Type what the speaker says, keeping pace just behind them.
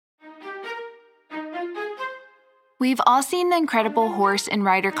We've all seen the incredible horse and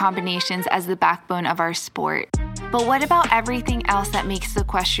rider combinations as the backbone of our sport. But what about everything else that makes the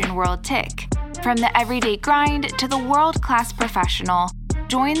equestrian world tick? From the everyday grind to the world-class professional,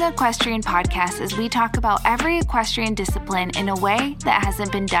 join the Equestrian Podcast as we talk about every equestrian discipline in a way that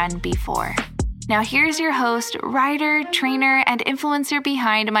hasn't been done before. Now here's your host, rider, trainer, and influencer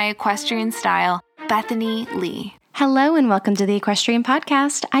behind my equestrian style, Bethany Lee. Hello and welcome to the Equestrian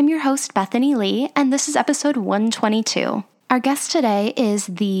Podcast. I'm your host, Bethany Lee, and this is episode 122. Our guest today is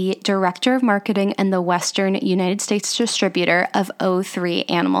the Director of Marketing and the Western United States Distributor of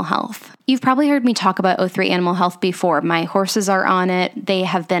O3 Animal Health. You've probably heard me talk about O3 Animal Health before. My horses are on it. They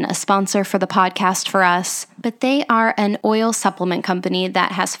have been a sponsor for the podcast for us, but they are an oil supplement company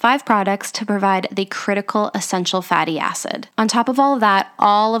that has 5 products to provide the critical essential fatty acid. On top of all of that,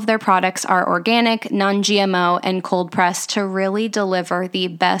 all of their products are organic, non-GMO, and cold pressed to really deliver the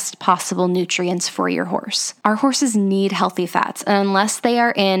best possible nutrients for your horse. Our horses need healthy fats, and unless they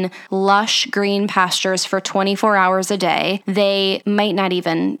are in lush green pastures for 24 hours a day, they might not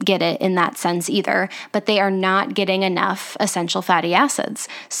even get it in that sense either, but they are not getting enough essential fatty acids.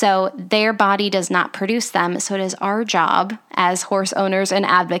 So their body does not produce them. So it is our job as horse owners and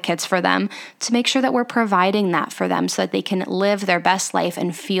advocates for them to make sure that we're providing that for them so that they can live their best life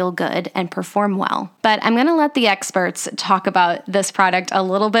and feel good and perform well. But I'm going to let the experts talk about this product a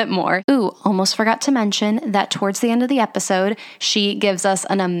little bit more. Ooh, almost forgot to mention that towards the end of the episode, she gives us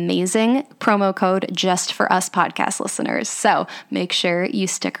an amazing promo code just for us podcast listeners. So make sure you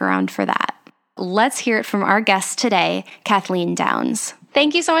stick around for that. Let's hear it from our guest today, Kathleen Downs.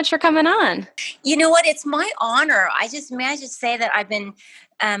 Thank you so much for coming on. You know what? It's my honor. May I just say that I've been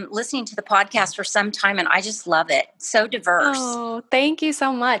listening to the podcast for some time and I just love it. So diverse. Oh, thank you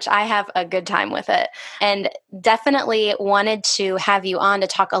so much. I have a good time with it and definitely wanted to have you on to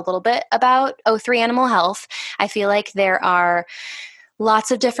talk a little bit about O3 Animal Health. I feel like there are lots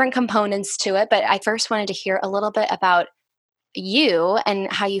of different components to it, but I first wanted to hear a little bit about you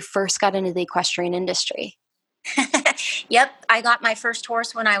and how you first got into the equestrian industry. Yep. I got my first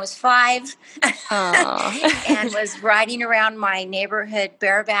horse when I was 5 and was riding around my neighborhood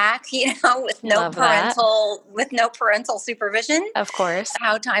bareback, with no parental supervision. Of course.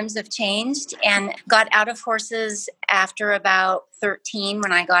 How times have changed, and got out of horses after about 13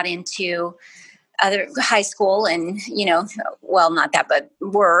 when I got into other high school and, not that, but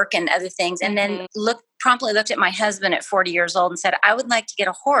work and other things. And then promptly looked at my husband at 40 years old and said, I would like to get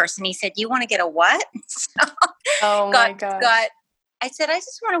a horse. And he said, you want to get a what? My gosh. I said, I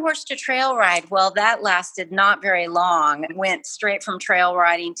just want a horse to trail ride. Well, that lasted not very long. It went straight from trail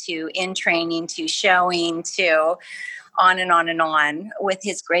riding to in training to showing to on and on and on with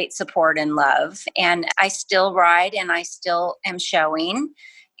his great support and love. And I still ride and I still am showing.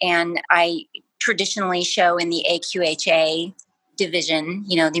 And I traditionally show in the AQHA division,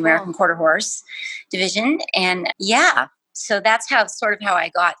 the American Quarter Horse division. And so that's how I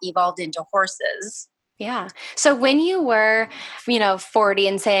got evolved into horses. Yeah. So when you were, 40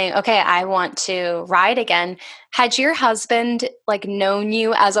 and saying, okay, I want to ride again, had your husband known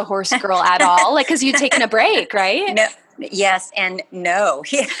you as a horse girl at all? Cause you'd taken a break, right? No. Yes and no.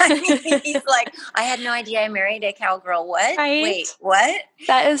 He's like, I had no idea I married a cowgirl. What? Right? Wait, what?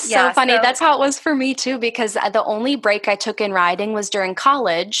 That is so funny. That's how it was for me too, because the only break I took in riding was during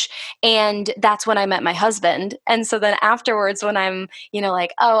college, and that's when I met my husband. And so then afterwards, when I'm,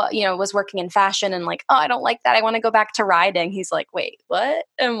 was working in fashion and I don't like that, I want to go back to riding. He's like, wait, what?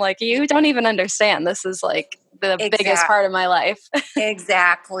 And I'm like, you don't even understand. This is the biggest part of my life.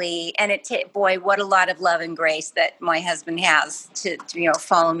 Exactly. And boy, what a lot of love and grace that my husband has to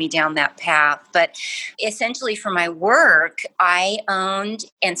follow me down that path. But essentially for my work, I owned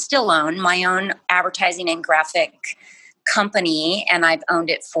and still own my own advertising and graphic company, and I've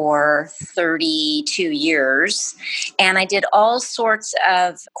owned it for 32 years. And I did all sorts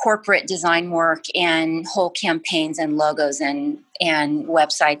of corporate design work and whole campaigns and logos and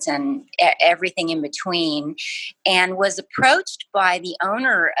websites and everything in between, and was approached by the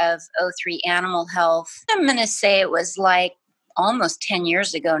owner of O3 Animal Health. I'm going to say it was almost 10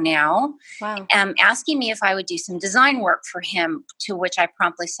 years ago now. Wow. Asking me if I would do some design work for him, to which I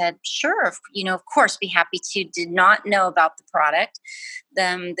promptly said, sure, of course, be happy to. Did not know about the product.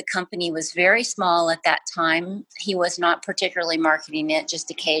 The company was very small at that time. He was not particularly marketing it,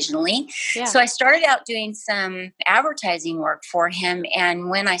 just occasionally. Yeah. So I started out doing some advertising work for him. And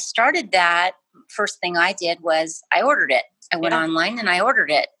when I started that, first thing I did was I ordered it. I went online and I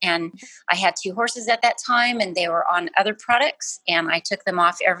ordered it. And I had 2 horses at that time, and they were on other products. And I took them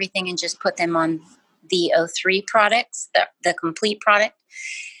off everything and just put them on the O3 products, the complete product.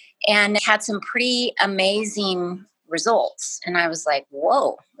 and had some pretty amazing results. And I was like,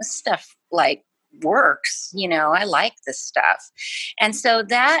 whoa, this stuff like works. I like this stuff. And so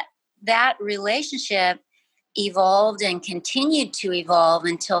that relationship evolved and continued to evolve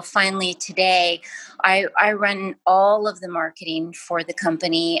until finally today I run all of the marketing for the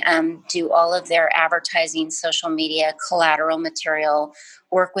company, do all of their advertising, social media, collateral material,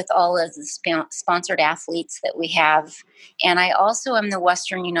 work with all of the sponsored athletes that we have. And I also am the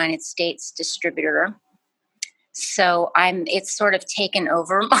Western United States distributor. So it's sort of taken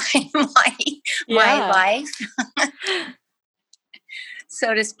over my life.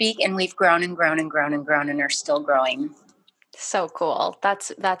 So to speak, and we've grown and grown and grown and grown and are still growing. So cool.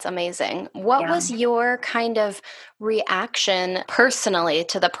 That's amazing. What was your kind of reaction personally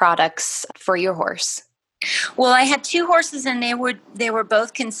to the products for your horse? Well, I had 2 horses, and they were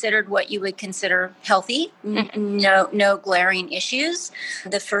both considered what you would consider healthy. No glaring issues.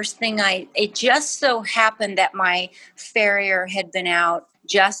 The first thing it just so happened that my farrier had been out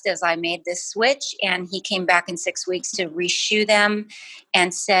just as I made this switch, and he came back in 6 weeks to reshoe them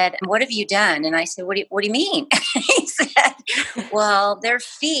and said, "What have you done?" And I said, what do you mean?" He said, "Well, their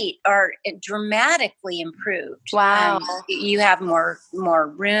feet are dramatically improved. Wow. You have more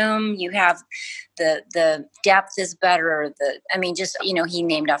room. You have the depth is better. He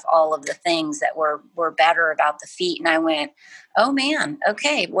named off all of the things that were better about the feet." And I went, "Oh man,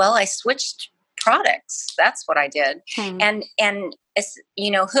 okay. Well, I switched products. That's what I did." And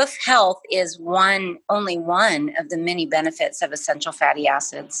hoof health is only one of the many benefits of essential fatty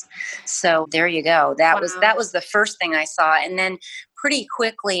acids. So there you go. That was the first thing I saw. And then pretty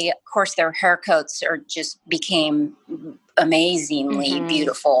quickly, of course, their hair coats became amazingly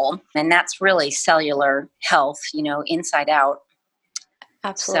beautiful. And that's really cellular health, inside out.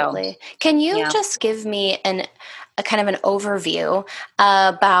 Absolutely. So, can you just give me a kind of an overview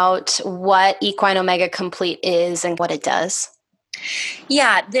about what Equine Omega Complete is and what it does?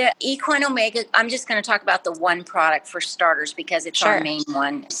 Yeah, the Equine Omega, I'm just going to talk about the one product for starters because it's our main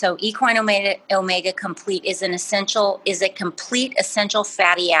one. So Equine Omega Complete is a complete essential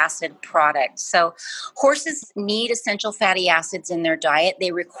fatty acid product. So horses need essential fatty acids in their diet.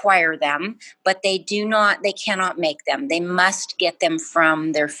 They require them, but they cannot make them. They must get them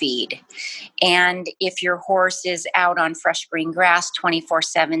from their feed. And if your horse is out on fresh green grass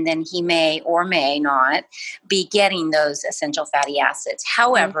 24/7, then he may or may not be getting those essential fatty acids.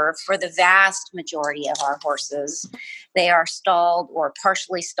 However, for the vast majority of our horses, they are stalled or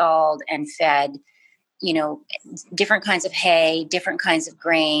partially stalled and fed, different kinds of hay, different kinds of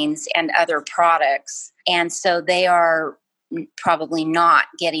grains, and other products. And so they are probably not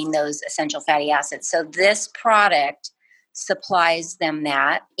getting those essential fatty acids. So this product supplies them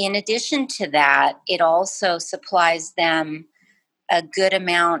that. In addition to that, it also supplies them a good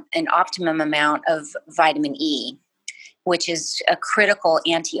amount, an optimum amount of vitamin E, which is a critical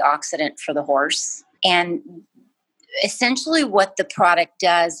antioxidant for the horse. And essentially what the product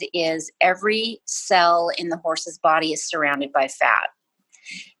does is every cell in the horse's body is surrounded by fat.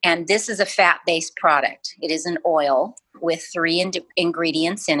 And this is a fat-based product. It is an oil with 3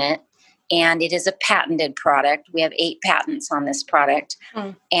 ingredients in it. And it is a patented product. We have 8 patents on this product.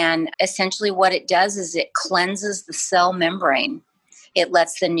 And essentially what it does is it cleanses the cell membrane. It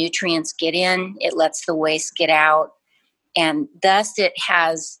lets the nutrients get in. It lets the waste get out. And thus it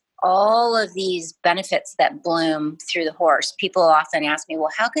has all of these benefits that bloom through the horse. People often ask me, well,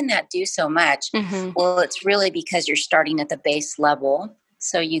 how can that do so much? Well, it's really because you're starting at the base level.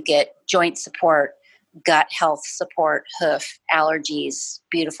 So you get joint support, gut health support, hoof, allergies,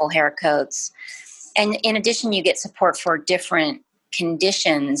 beautiful hair coats. And in addition, you get support for different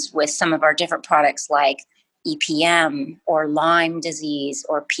conditions with some of our different products like EPM or Lyme disease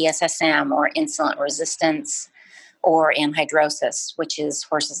or PSSM or insulin resistance or anhidrosis, which is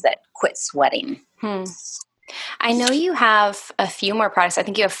horses that quit sweating. I know you have a few more products. I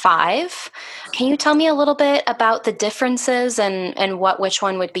think you have 5. Can you tell me a little bit about the differences and which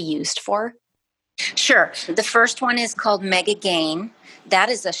one would be used for? Sure. The first one is called Mega Gain. That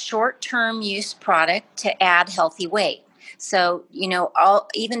is a short-term use product to add healthy weight. So,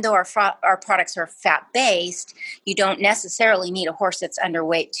 even though our products are fat-based, you don't necessarily need a horse that's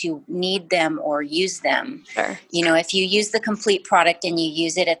underweight to need them or use them. Sure. If you use the complete product and you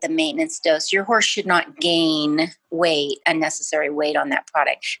use it at the maintenance dose, your horse should not gain unnecessary weight on that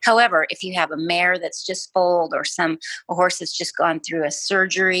product. However, if you have a mare that's just foaled or a horse that's just gone through a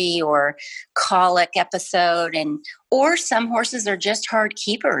surgery or colic episode, or some horses are just hard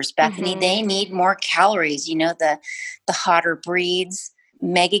keepers, Bethany, they need more calories, the hotter breeds.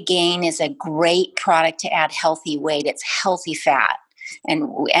 Mega Gain is a great product to add healthy weight. It's healthy fat.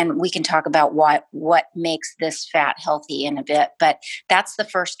 And we can talk about what makes this fat healthy in a bit, but that's the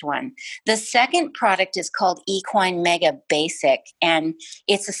first one. The second product is called Equine Mega Basic, and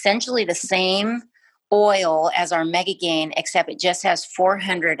it's essentially the same oil as our Mega Gain, except it just has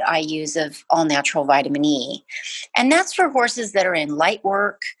 400 IUs of all natural vitamin E. And that's for horses that are in light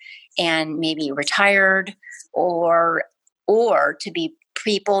work and maybe retired, or to be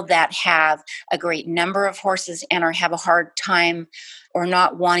people that have a great number of horses and have a hard time or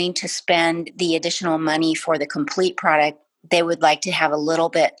not wanting to spend the additional money for the complete product. They would like to have a little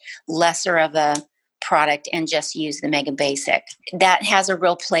bit lesser of a product and just use the Mega Basic. That has a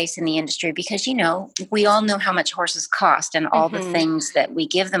real place in the industry because, we all know how much horses cost and all the things that we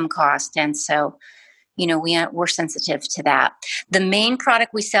give them cost. And so, we're sensitive to that. The main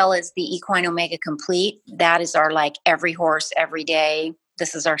product we sell is the Equine Omega Complete. That is our every horse, every day.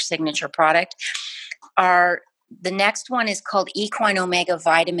 This is our signature product. The next one is called Equine Omega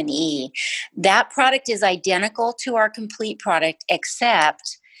Vitamin E. That product is identical to our complete product,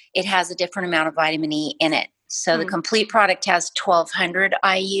 except it has a different amount of vitamin E in it. So the complete product has 1,200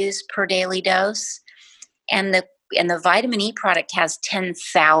 IUs per daily dose, and the vitamin E product has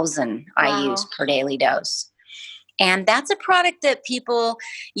 10,000 IUs per daily dose. And that's a product that people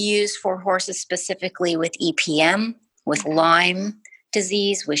use for horses specifically with EPM, with Lyme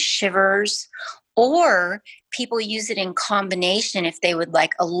disease, with shivers, or people use it in combination if they would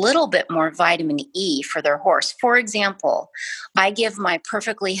like a little bit more vitamin E for their horse. For example, I give my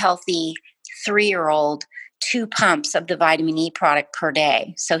perfectly healthy 3-year-old 2 pumps of the vitamin E product per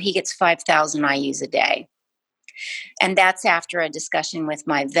day. So he gets 5,000 IUs a day. And that's after a discussion with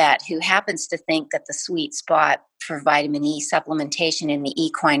my vet, who happens to think that the sweet spot for vitamin E supplementation in the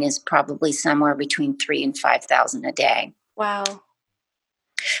equine is probably somewhere between 3,000 and 5,000 a day. Wow.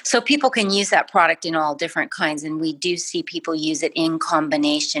 So people can use that product in all different kinds, and we do see people use it in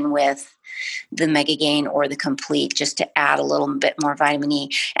combination with the Mega Gain or the Complete just to add a little bit more vitamin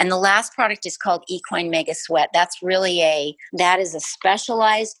E. And the last product is called Equine Mega Sweat. That is a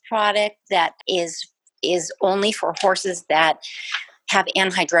specialized product that is only for horses that have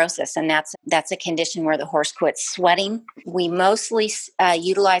anhidrosis, and that's a condition where the horse quits sweating. We mostly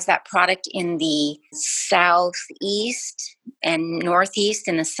utilize that product in the southeast and northeast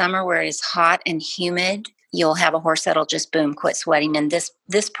in the summer where it is hot and humid. You'll have a horse that'll just quit sweating. And this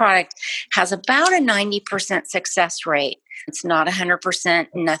product has about a 90% success rate. It's not 100%,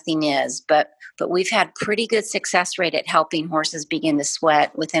 nothing is, but we've had pretty good success rate at helping horses begin to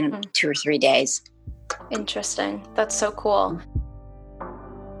sweat within 2 or 3 days. Interesting. That's so cool.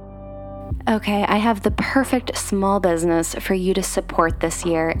 Okay, I have the perfect small business for you to support this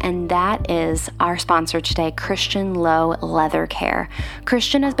year, and that is our sponsor today, Christian Lowe Leather Care.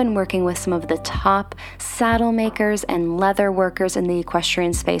 Christian has been working with some of the top saddle makers and leather workers in the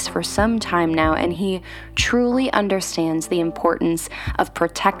equestrian space for some time now, and he truly understands the importance of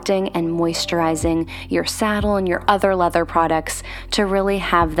protecting and moisturizing your saddle and your other leather products to really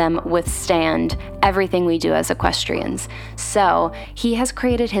have them withstand everything we do as equestrians. So he has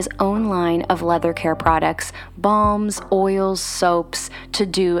created his own line of leather care products, balms, oils, soaps, to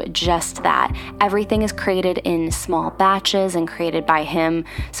do just that. Everything is created in small batches and created by him.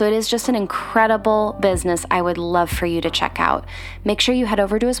 So it is just an incredible business I would love for you to check out. Make sure you head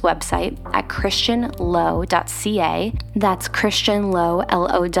over to his website at christianlowe.ca. That's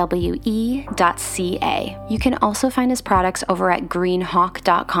christianlowe.ca. You can also find his products over at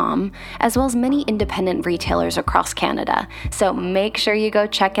greenhawk.com, as well as many independent retailers across Canada. So make sure you go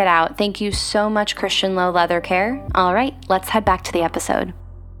check it out. Thank you so much, Christian Lowe Leather Care. All right, let's head back to the episode.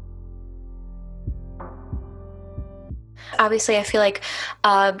 Obviously, I feel like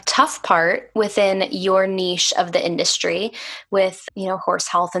a tough part within your niche of the industry with, horse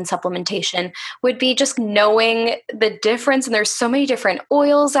health and supplementation would be just knowing the difference. And there's so many different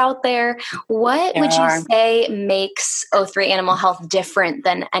oils out there. What would you say makes O3 Animal Health different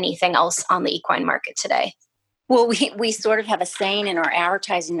than anything else on the equine market today? Well, we sort of have a saying in our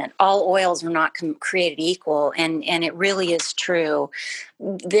advertising that all oils are not created equal, and it really is true.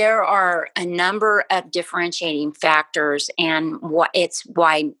 There are a number of differentiating factors, and why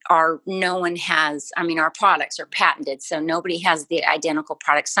our products are patented, so nobody has the identical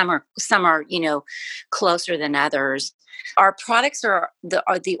products. Some are closer than others. Our products are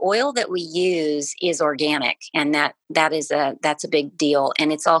the oil that we use is organic, and that's a big deal.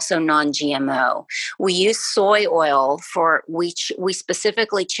 And it's also non-GMO. We use soy oil we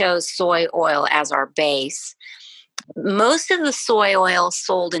specifically chose soy oil as our base. Most of the soy oil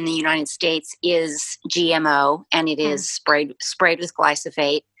sold in the United States is GMO, and it is sprayed with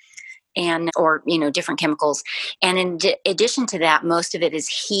glyphosate. or, different chemicals. And in addition to that, most of it is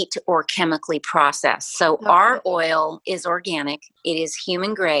heat or chemically processed. So our oil is organic. It is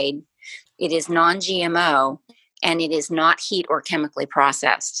human grade. It is non-GMO, and it is not heat or chemically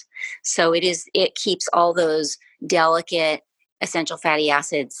processed. So it keeps all those delicate essential fatty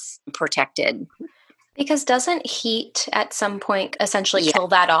acids protected. Because doesn't heat at some point essentially Yeah. kill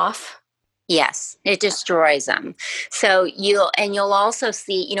that off? Yes, it destroys them. So you'll also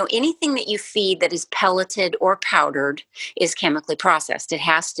see, anything that you feed that is pelleted or powdered is chemically processed. It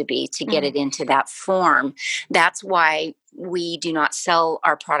has to be to get it into that form. That's why we do not sell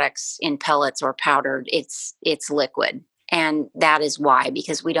our products in pellets or powdered. It's liquid. And that is why,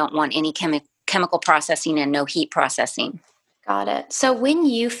 because we don't want any chemical processing and no heat processing. Got it. So when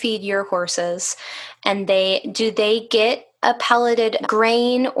you feed your horses and do they get a pelleted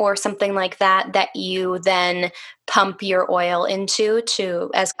grain or something like that you then pump your oil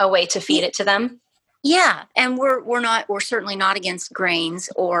into as a way to feed it to them? Yeah, and we're certainly not against grains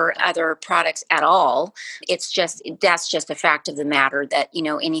or other products at all. That's just a fact of the matter that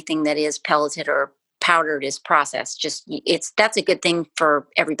anything that is pelleted or powdered is processed. That's a good thing for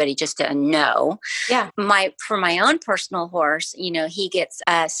everybody just to know. Yeah. For my own personal horse, he gets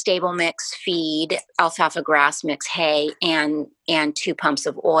a stable mix feed, alfalfa grass mix hay, and 2 pumps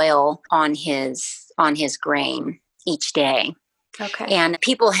of oil on his grain each day. Okay. And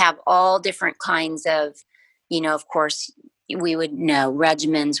people have all different kinds of, of course, we would know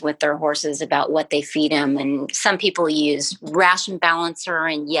regimens with their horses about what they feed them. And some people use ration balancer,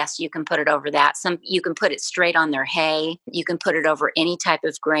 and yes, you can put it over that. You can put it straight on their hay. You can put it over any type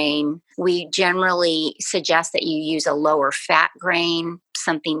of grain. We generally suggest that you use a lower fat grain,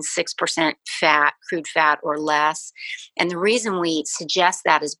 something 6% fat, crude fat or less. And the reason we suggest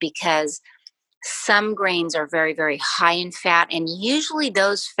that is because some grains are very, very high in fat, and usually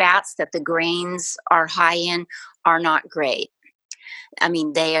those fats that the grains are high in are not great. I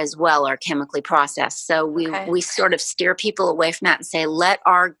mean, they as well are chemically processed. So we sort of steer people away from that and say, let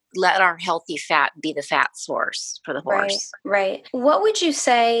our healthy fat be the fat source for the horse. Right. What would you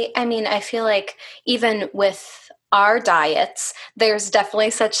say? I mean, I feel like even with our diets, there's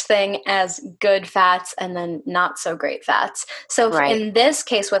definitely such thing as good fats and then not so great fats. So in this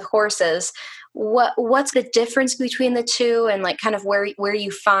case with horses, what's the difference between the two, and like kind of where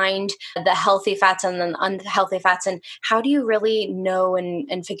you find the healthy fats and then unhealthy fats, and how do you really know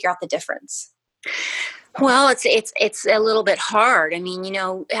and figure out the difference? Well, it's a little bit hard. I mean,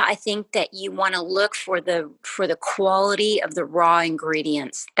 I think that you want to look for the quality of the raw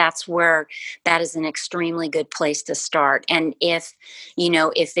ingredients. That is an extremely good place to start. And if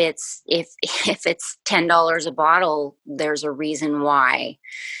it's $10 a bottle, there's a reason why.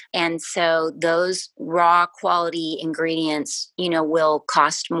 And so those raw quality ingredients, will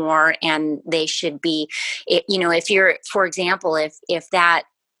cost more, and they should be, if you're, for example, if that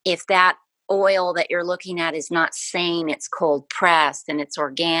oil that you're looking at is not saying it's cold pressed and it's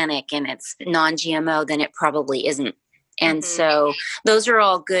organic and it's non-GMO, then it probably isn't. And so those are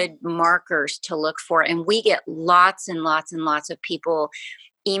all good markers to look for. And we get lots and lots and lots of people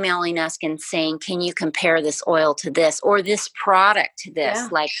emailing us and saying, can you compare this oil to this or this product to this? Yeah.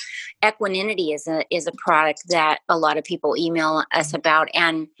 Like Equanimity is a product that a lot of people email us about,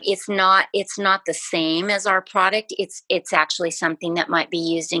 and it's not the same as our product. It's actually something that might be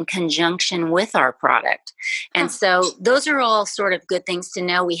used in conjunction with our product. And so those are all sort of good things to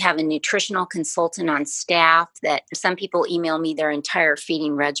know. We have a nutritional consultant on staff that some people email me their entire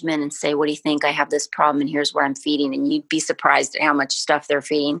feeding regimen and say, what do you think? I have this problem and here's what I'm feeding. And you'd be surprised at how much stuff they're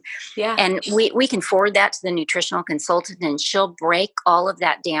feeding. Yeah. And we can forward that to the nutritional consultant, and she'll break all of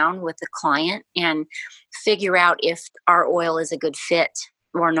that down with the client and figure out if our oil is a good fit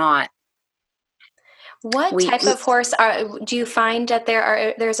or not. What type of horse do you find that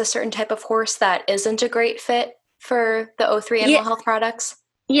there's a certain type of horse that isn't a great fit for the O3 Animal Health products?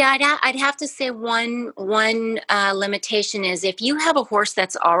 Yeah, I'd have to say one limitation is if you have a horse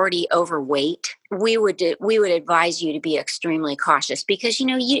that's already overweight, we would advise you to be extremely cautious, because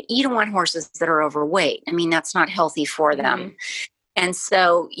you don't want horses that are overweight. I mean, that's not healthy for them. Mm-hmm. And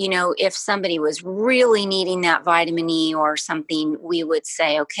so, if somebody was really needing that vitamin E or something, we would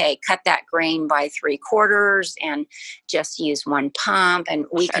say, okay, cut that grain by 3/4 and just use 1 pump. And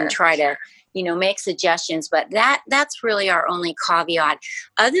we can try to, make suggestions. But that's really our only caveat.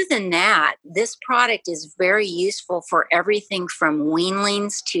 Other than that, this product is very useful for everything from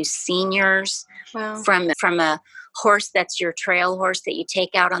weanlings to seniors. Wow. From a horse that's your trail horse that you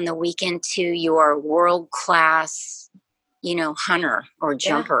take out on the weekend to your world-class hunter or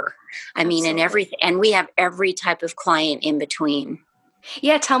jumper. Yeah, I mean, and we have every type of client in between.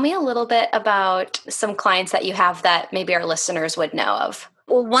 Yeah, tell me a little bit about some clients that you have that maybe our listeners would know of.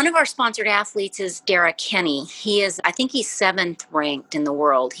 Well, one of our sponsored athletes is Derek Kenny. I think he's 7th ranked in the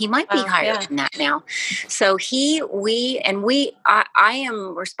world. He might be Wow, higher yeah. than that now. So I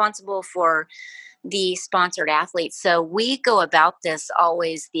am responsible for the sponsored athletes. So we go about this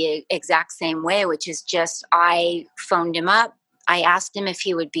always the exact same way, which is just I phoned him up. I asked him if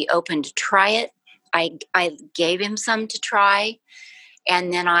he would be open to try it. I gave him some to try.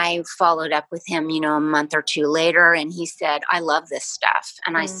 And then I followed up with him, a month or two later, and he said, I love this stuff.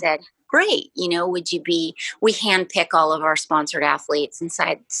 And I said, great. We handpick all of our sponsored athletes. And so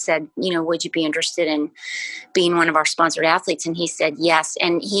I said, would you be interested in being one of our sponsored athletes? And he said, yes.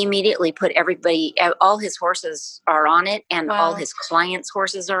 And he immediately put all his horses are on it, and all his clients'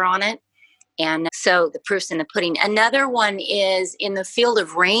 horses are on it. And so the proof's in the pudding. Another one is in the field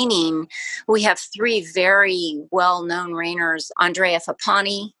of reining. We have 3 very well-known reiners. Andrea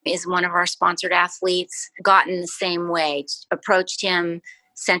Fapani is one of our sponsored athletes. Gotten the same way. Approached him,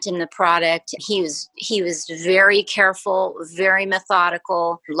 sent him the product. He was very careful, very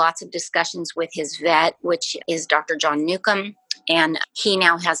methodical. Lots of discussions with his vet, which is Dr. John Newcomb. And he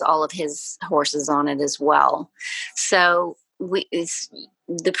now has all of his horses on it as well. So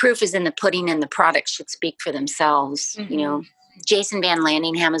the proof is in the pudding, and the products should speak for themselves. Jason Van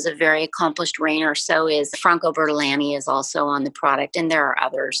Landingham is a very accomplished reiner. So is Franco Bertolani is also on the product, and there are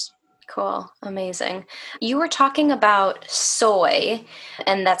others. Cool. Amazing. You were talking about soy,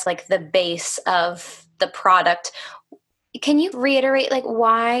 and that's like the base of the product. Can you reiterate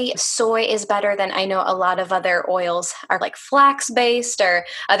why soy is better than, I know a lot of other oils are like flax based or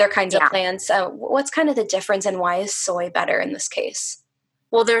other kinds of plants. What's kind of the difference, and why is soy better in this case?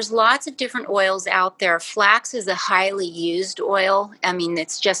 Well, there's lots of different oils out there. Flax is a highly used oil. I mean,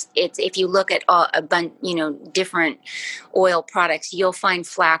 it's if you look at a bunch, different oil products, you'll find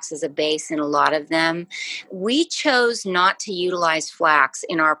flax as a base in a lot of them. We chose not to utilize flax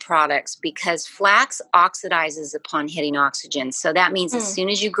in our products because flax oxidizes upon hitting oxygen. So that means as soon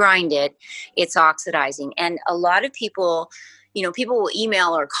as you grind it, it's oxidizing. And a lot of people will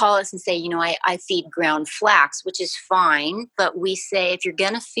email or call us and say, I feed ground flax, which is fine. But we say, if you're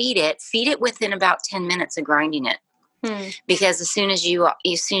going to feed it within about 10 minutes of grinding it. Because as soon as you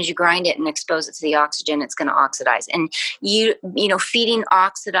grind it and expose it to the oxygen, it's going to oxidize. And feeding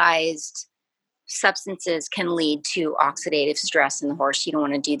oxidized substances can lead to oxidative stress in the horse. You don't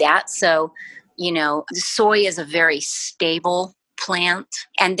want to do that. So, soy is a very stable plant,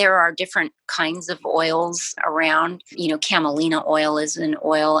 and there are different kinds of oils around. Camelina oil is an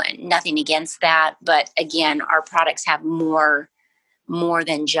oil, and nothing against that, but again, our products have more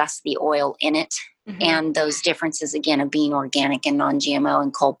than just the oil in it. And those differences, again, of being organic and non-GMO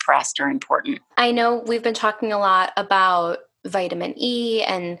and cold pressed are important. I know we've been talking a lot about vitamin E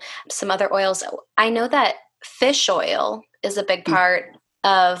and some other oils. I know that fish oil is a big part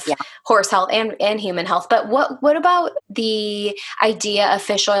of horse health and human health. But what about the idea of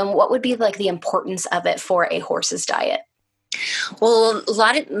fish oil, and what would be the importance of it for a horse's diet? Well,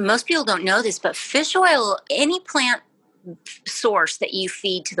 most people don't know this, but fish oil, any plant source that you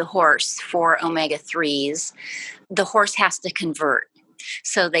feed to the horse for omega-3s, the horse has to convert.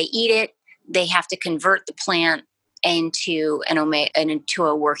 So they eat it, they have to convert the plant into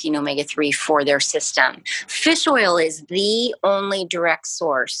a working omega-3 for their system. Fish oil is the only direct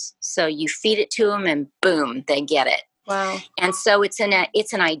source. So you feed it to them and boom, they get it. Wow. And so it's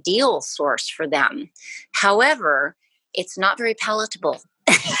an ideal source for them. However, it's not very palatable.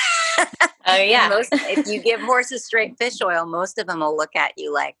 Oh, yeah. If you give horses straight fish oil, most of them will look at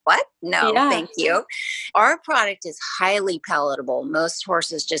you like, what? No, thank you. Our product is highly palatable. Most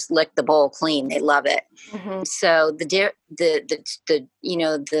horses just lick the bowl clean. They love it. So the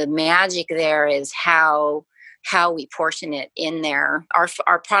magic there is how we portion it in there.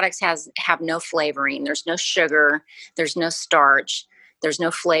 Our products have no flavoring. There's no sugar. There's no starch. There's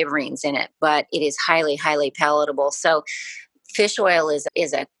no flavorings in it, but it is highly, highly palatable. So fish oil is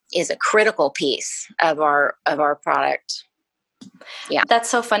a critical piece of our product. Yeah. That's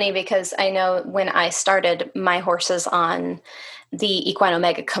so funny because I know when I started my horses on the Equine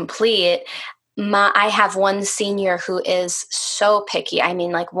Omega Complete, I have one senior who is so picky. I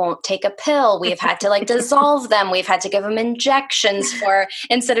mean, won't take a pill. We've had to dissolve them. We've had to give them injections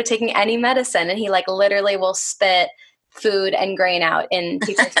instead of taking any medicine. And he literally will spit food and grain out in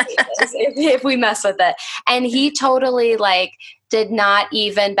people's faces if we mess with it. And he totally did not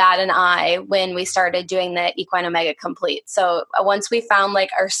even bat an eye when we started doing the Equine Omega Complete. So once we found like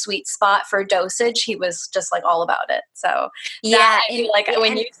our sweet spot for dosage, he was just like all about it. So yeah, I feel like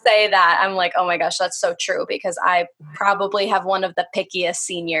when you say that, I'm like, oh my gosh, that's so true, because I probably have one of the pickiest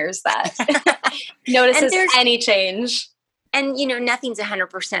seniors that notices any change. And, nothing's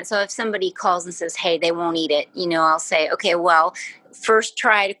 100%. So if somebody calls and says, hey, they won't eat it, I'll say, okay, well, first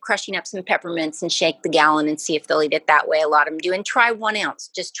try crushing up some peppermints and shake the gallon and see if they'll eat it that way. A lot of them do. And try 1 ounce.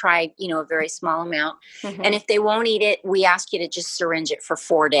 Just try, a very small amount. Mm-hmm. And if they won't eat it, we ask you to just syringe it for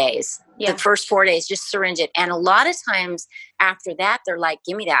 4 days. Yeah. The first 4 days, just syringe it. And a lot of times after that, they're like,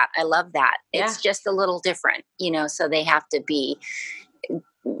 give me that. I love that. Yeah. It's just a little different, so they have to be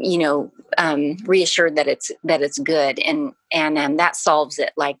reassured that it's good. And that solves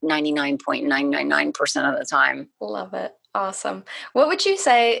it like 99.999% of the time. Love it. Awesome. What would you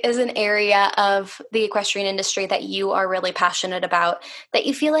say is an area of the equestrian industry that you are really passionate about, that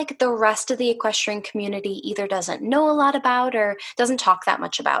you feel like the rest of the equestrian community either doesn't know a lot about or doesn't talk that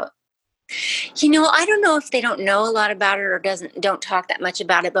much about? I don't know if they don't know a lot about it or don't talk that much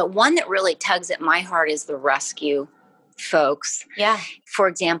about it, but one that really tugs at my heart is the rescue folks. Yeah. For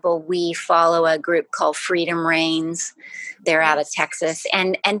example, we follow a group called Freedom Reigns. They're out of Texas,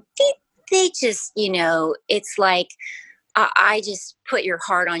 and they just, it's like, I just put your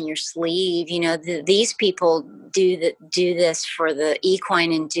heart on your sleeve. These people do this for the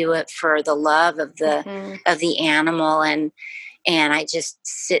equine and do it for the love of the animal. And I just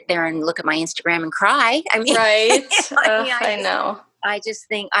sit there and look at my Instagram and cry. I mean, right. I know. I just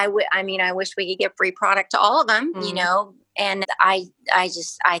think I wish we could get free product to all of them, and I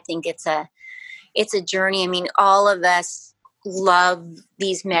think it's a journey. I mean, all of us love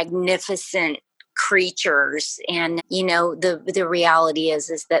these magnificent creatures, and, the reality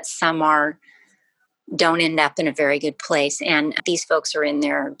is that some don't end up in a very good place. And these folks are in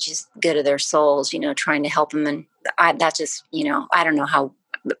there just good of their souls, trying to help them. And that's just, I don't know how.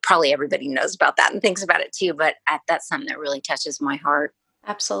 Probably everybody knows about that and thinks about it too, but that's something that really touches my heart.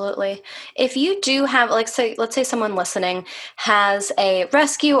 Absolutely. If you do have, let's say someone listening has a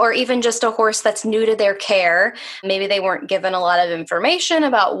rescue or even just a horse that's new to their care, maybe they weren't given a lot of information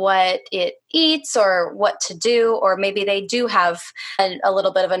about what it eats or what to do, or maybe they do have a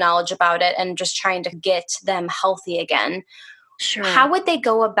little bit of a knowledge about it and just trying to get them healthy again. Sure. How would they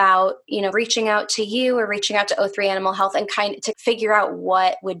go about, reaching out to you or reaching out to O3 Animal Health and kind of to figure out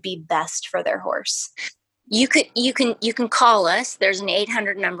what would be best for their horse? You can call us. There's an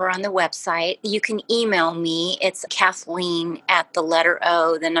 800 number on the website. You can email me. It's Kathleen at the letter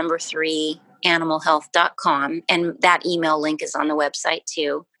O, the number 3, animalhealth.com. And that email link is on the website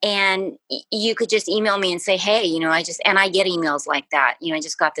too. And you could just email me and say, hey, and I get emails like that. I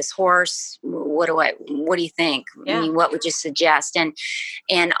just got this horse. What do you think? Yeah. I mean, what would you suggest? And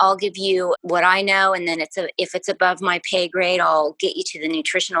I'll give you what I know. And then if it's above my pay grade, I'll get you to the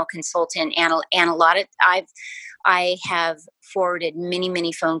nutritional consultant. And a lot of, I have forwarded many,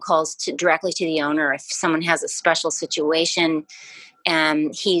 many phone calls directly to the owner. If someone has a special situation,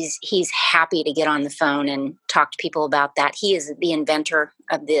 he's happy to get on the phone and talk to people about that. He is the inventor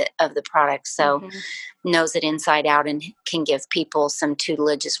of the product, so knows it inside out and can give people some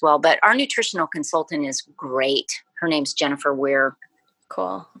tutelage as well. But our nutritional consultant is great. Her name's Jennifer Weir.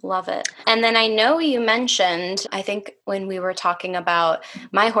 Cool. Love it. And then I know you mentioned, I think when we were talking about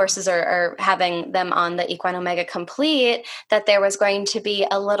my horses or having them on the Equine Omega Complete, that there was going to be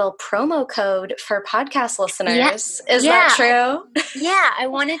a little promo code for podcast listeners. Yes. Is that true? Yeah. I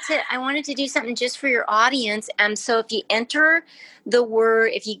wanted to do something just for your audience. And so if you enter the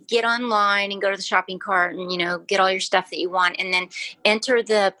word, if you get online and go to the shopping cart and, get all your stuff that you want, and then enter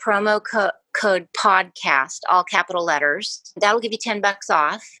the promo code podcast, all capital letters, that'll give you $10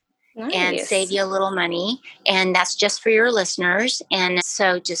 off. Nice. And save you a little money. And that's just for your listeners. And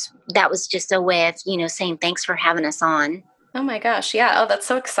so that was just a way of, saying thanks for having us on. Oh my gosh. Yeah. Oh, that's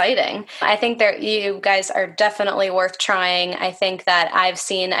so exciting. I think you guys are definitely worth trying. I think that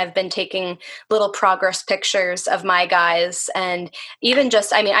I've been taking little progress pictures of my guys, and even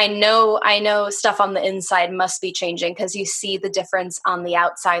just, I know stuff on the inside must be changing because you see the difference on the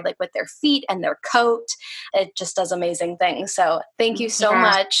outside, like with their feet and their coat. It just does amazing things. So thank you so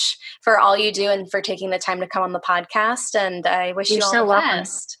much for all you do and for taking the time to come on the podcast. And I wish you all the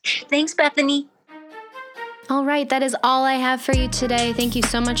best. Thanks, Bethany. All right, that is all I have for you today. Thank you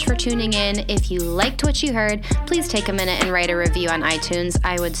so much for tuning in. If you liked what you heard, please take a minute and write a review on iTunes.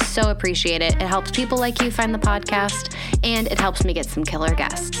 I would so appreciate it. It helps people like you find the podcast, and it helps me get some killer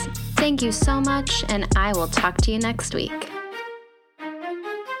guests. Thank you so much, and I will talk to you next week.